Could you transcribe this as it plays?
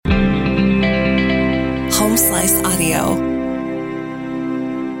Home Slice Audio.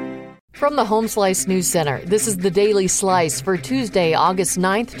 From the Home Slice News Center, this is the Daily Slice for Tuesday, August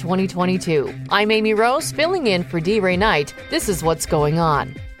 9th, 2022. I'm Amy Rose, filling in for D. Ray Knight. This is what's going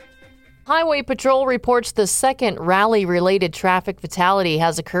on. Highway Patrol reports the second rally-related traffic fatality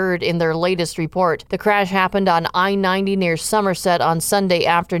has occurred in their latest report. The crash happened on I-90 near Somerset on Sunday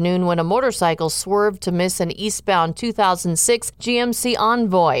afternoon when a motorcycle swerved to miss an eastbound 2006 GMC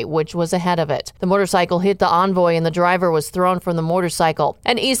Envoy, which was ahead of it. The motorcycle hit the Envoy and the driver was thrown from the motorcycle.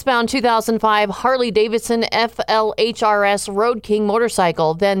 An eastbound 2005 Harley-Davidson FLHRS Road King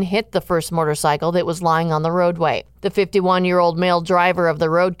motorcycle then hit the first motorcycle that was lying on the roadway. The 51-year-old male driver of the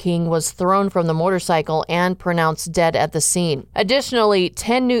Road King was thrown from the motorcycle and pronounced dead at the scene. Additionally,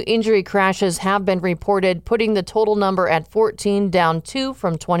 10 new injury crashes have been reported, putting the total number at 14, down 2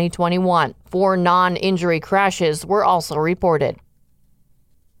 from 2021. 4 non-injury crashes were also reported.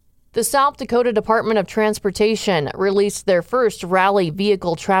 The South Dakota Department of Transportation released their first rally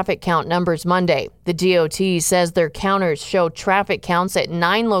vehicle traffic count numbers Monday. The DOT says their counters show traffic counts at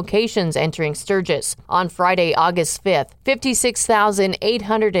 9 locations entering Sturgis. On Friday, August 5th,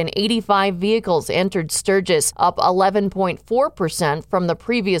 56,885 vehicles entered Sturgis, up 11.4% from the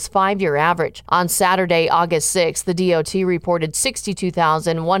previous 5-year average. On Saturday, August 6th, the DOT reported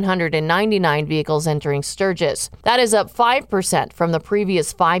 62,199 vehicles entering Sturgis. That is up 5% from the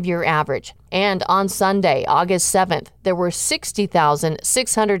previous 5-year average. And on Sunday, August 7th, there were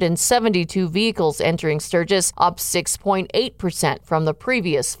 60,672 vehicles entering Sturgis, up 6.8% from the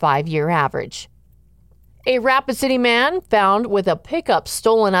previous 5-year average. A Rapid City man found with a pickup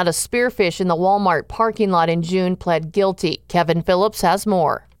stolen out of Spearfish in the Walmart parking lot in June pled guilty. Kevin Phillips has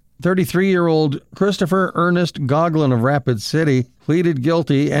more. 33-year-old Christopher Ernest Goglin of Rapid City pleaded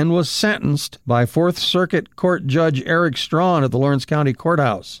guilty and was sentenced by 4th Circuit Court Judge Eric Strawn at the Lawrence County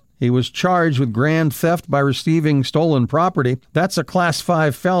Courthouse. He was charged with grand theft by receiving stolen property. That's a Class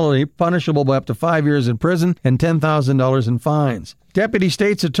 5 felony, punishable by up to 5 years in prison and $10,000 in fines. Deputy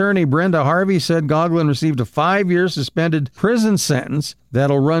State's Attorney Brenda Harvey said Goglin received a 5-year suspended prison sentence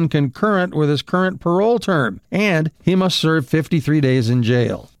that'll run concurrent with his current parole term, and he must serve 53 days in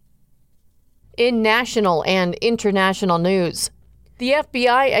jail. In national and international news, the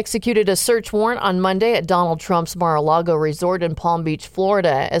FBI executed a search warrant on Monday at Donald Trump's Mar-a-Lago resort in Palm Beach,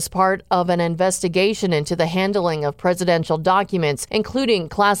 Florida, as part of an investigation into the handling of presidential documents, including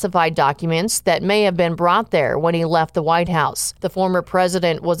classified documents that may have been brought there when he left the White House. The former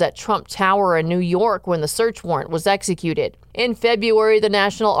president was at Trump Tower in New York when the search warrant was executed. In February, the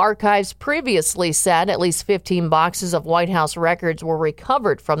National Archives previously said at least 15 boxes of White House records were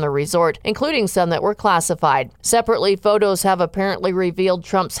recovered from the resort, including some that were classified. Separately, photos have apparently revealed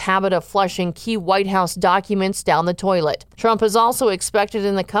Trump's habit of flushing key White House documents down the toilet. Trump is also expected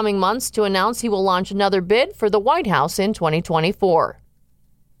in the coming months to announce he will launch another bid for the White House in 2024.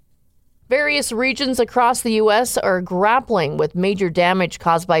 Various regions across the U.S. are grappling with major damage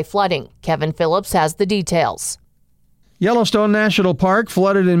caused by flooding. Kevin Phillips has the details. Yellowstone National Park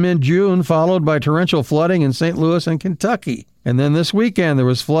flooded in mid-June, followed by torrential flooding in St. Louis and Kentucky. And then this weekend, there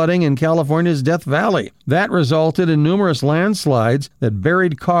was flooding in California's Death Valley. That resulted in numerous landslides that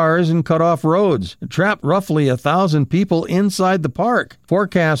buried cars and cut off roads. It trapped roughly 1,000 people inside the park.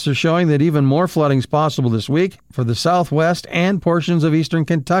 Forecasts are showing that even more flooding is possible this week for the Southwest and portions of eastern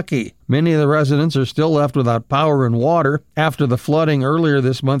Kentucky. Many of the residents are still left without power and water after the flooding earlier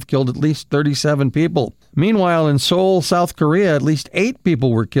this month killed at least 37 people. Meanwhile, in Seoul, South Korea, at least 8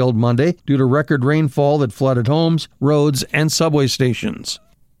 people were killed Monday due to record rainfall that flooded homes, roads, and subway stations.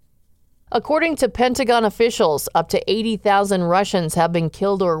 According to Pentagon officials, up to 80,000 Russians have been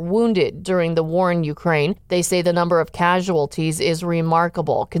killed or wounded during the war in Ukraine. They say the number of casualties is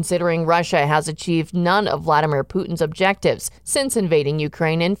remarkable, considering Russia has achieved none of Vladimir Putin's objectives since invading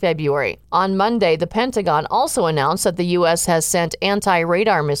Ukraine in February. On Monday, the Pentagon also announced that the U.S. has sent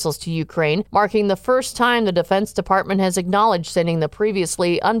anti-radar missiles to Ukraine, marking the first time the Defense Department has acknowledged sending the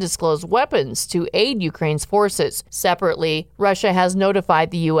previously undisclosed weapons to aid Ukraine's forces. Separately, Russia has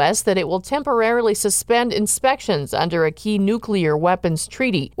notified the U.S. that it will temporarily suspend inspections under a key nuclear weapons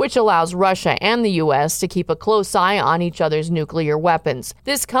treaty, which allows Russia and the U.S. to keep a close eye on each other's nuclear weapons.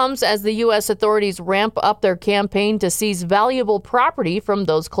 This comes as the U.S. authorities ramp up their campaign to seize valuable property from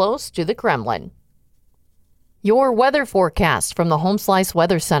those close to the Kremlin. Your weather forecast from the Home Slice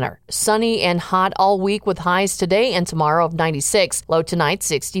Weather Center. Sunny and hot all week with highs today and tomorrow of 96, low tonight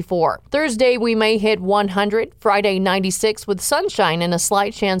 64. Thursday we may hit 100, Friday 96 with sunshine and a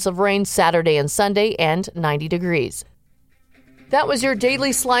slight chance of rain Saturday and Sunday and 90 degrees. That was your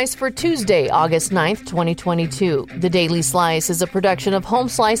Daily Slice for Tuesday, August 9th, 2022. The Daily Slice is a production of Home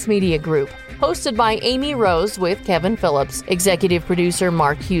Slice Media Group. hosted by Amy Rose with Kevin Phillips, executive producer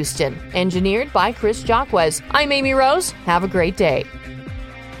Mark Houston, engineered by Chris Jacquez. I'm Amy Rose. Have a great day.